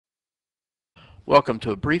Welcome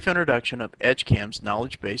to a brief introduction of Edgecam's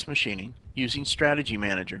knowledge-based machining using Strategy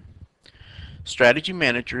Manager. Strategy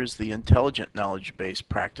Manager is the intelligent knowledge-based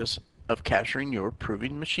practice of capturing your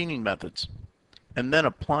proven machining methods and then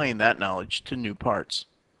applying that knowledge to new parts.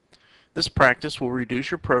 This practice will reduce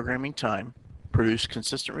your programming time, produce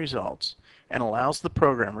consistent results, and allows the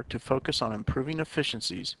programmer to focus on improving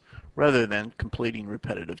efficiencies rather than completing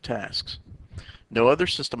repetitive tasks. No other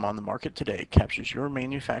system on the market today captures your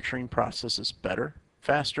manufacturing processes better,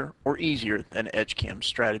 faster, or easier than Edgecam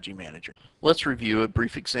Strategy Manager. Let's review a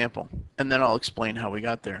brief example, and then I'll explain how we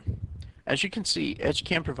got there. As you can see,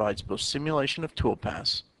 Edgecam provides both simulation of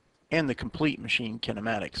toolpaths and the complete machine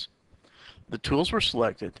kinematics. The tools were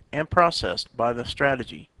selected and processed by the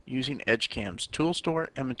strategy using Edgecam's tool store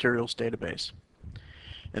and materials database.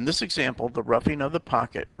 In this example, the roughing of the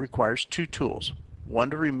pocket requires two tools, one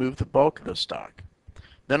to remove the bulk of the stock,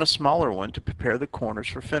 then a smaller one to prepare the corners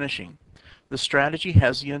for finishing. The strategy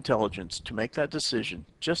has the intelligence to make that decision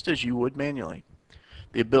just as you would manually.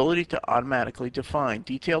 The ability to automatically define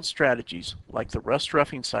detailed strategies like the rust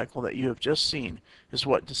roughing cycle that you have just seen is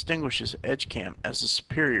what distinguishes Edgecam as a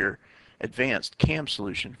superior advanced CAM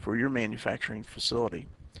solution for your manufacturing facility.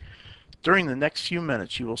 During the next few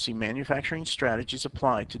minutes, you will see manufacturing strategies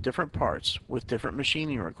applied to different parts with different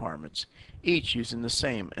machining requirements, each using the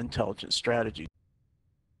same intelligent strategy.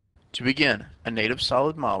 To begin, a native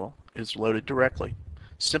solid model is loaded directly.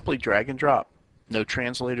 Simply drag and drop. No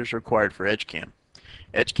translators required for Edgecam.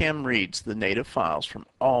 Edgecam reads the native files from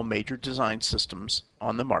all major design systems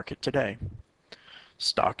on the market today.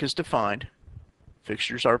 Stock is defined.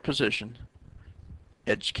 Fixtures are positioned.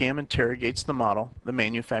 Edgecam interrogates the model, the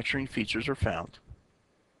manufacturing features are found.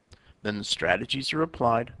 Then the strategies are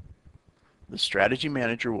applied. The strategy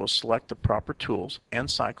manager will select the proper tools and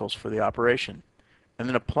cycles for the operation, and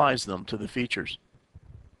then applies them to the features.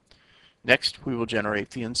 Next, we will generate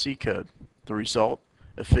the NC code. The result,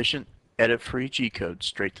 efficient, edit-free G-code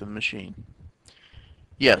straight to the machine.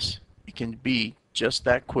 Yes, it can be just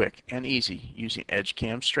that quick and easy using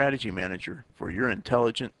Edgecam Strategy Manager for your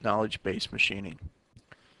intelligent knowledge-based machining.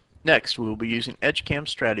 Next, we will be using Edgecam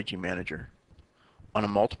Strategy Manager on a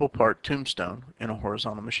multiple part tombstone in a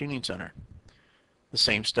horizontal machining center. The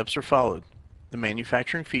same steps are followed. The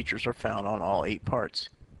manufacturing features are found on all 8 parts,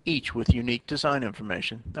 each with unique design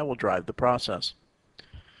information that will drive the process.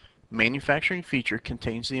 The manufacturing feature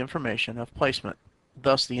contains the information of placement,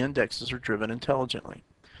 thus the indexes are driven intelligently.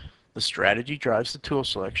 The strategy drives the tool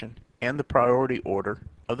selection and the priority order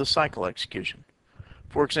of the cycle execution.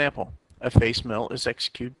 For example, a face mill is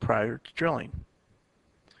executed prior to drilling.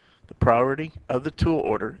 The priority of the tool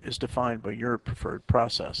order is defined by your preferred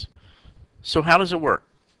process. So how does it work?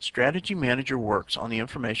 Strategy Manager works on the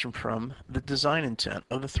information from the design intent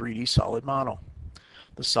of the 3D solid model.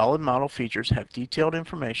 The solid model features have detailed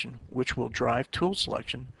information which will drive tool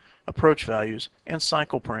selection, approach values, and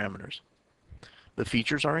cycle parameters. The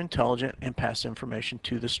features are intelligent and pass information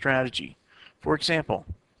to the strategy. For example,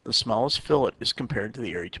 the smallest fillet is compared to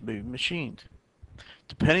the area to be machined.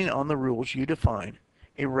 Depending on the rules you define,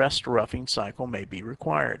 a rest roughing cycle may be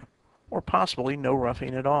required, or possibly no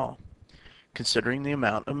roughing at all, considering the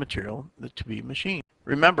amount of material to be machined.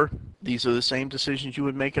 Remember, these are the same decisions you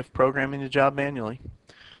would make if programming the job manually.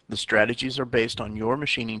 The strategies are based on your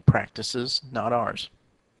machining practices, not ours.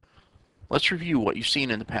 Let's review what you've seen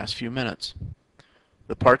in the past few minutes.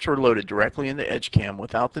 The parts were loaded directly into Edgecam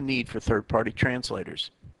without the need for third-party translators,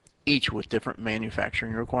 each with different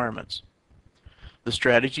manufacturing requirements. The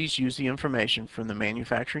strategies use the information from the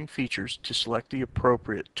manufacturing features to select the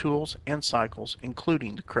appropriate tools and cycles,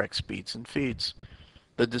 including the correct speeds and feeds.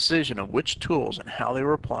 The decision of which tools and how they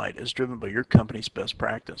were applied is driven by your company's best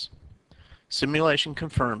practice. Simulation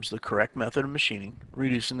confirms the correct method of machining,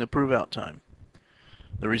 reducing the prove-out time.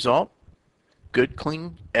 The result? Good,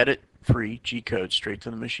 clean, edit-free G-code straight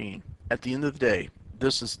to the machine. At the end of the day,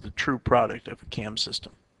 this is the true product of a CAM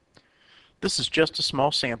system. This is just a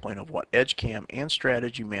small sampling of what Edgecam and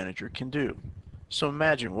Strategy Manager can do. So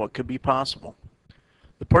imagine what could be possible.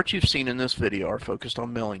 The parts you've seen in this video are focused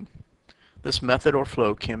on milling. This method or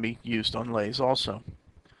flow can be used on lathes also.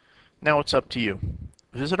 Now it's up to you.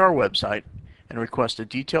 Visit our website and request a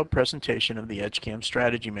detailed presentation of the Edgecam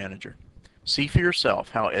Strategy Manager. See for yourself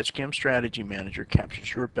how Edgecam Strategy Manager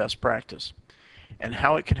captures your best practice and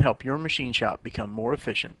how it can help your machine shop become more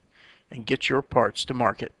efficient and get your parts to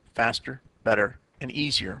market faster, better, and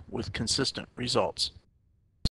easier with consistent results.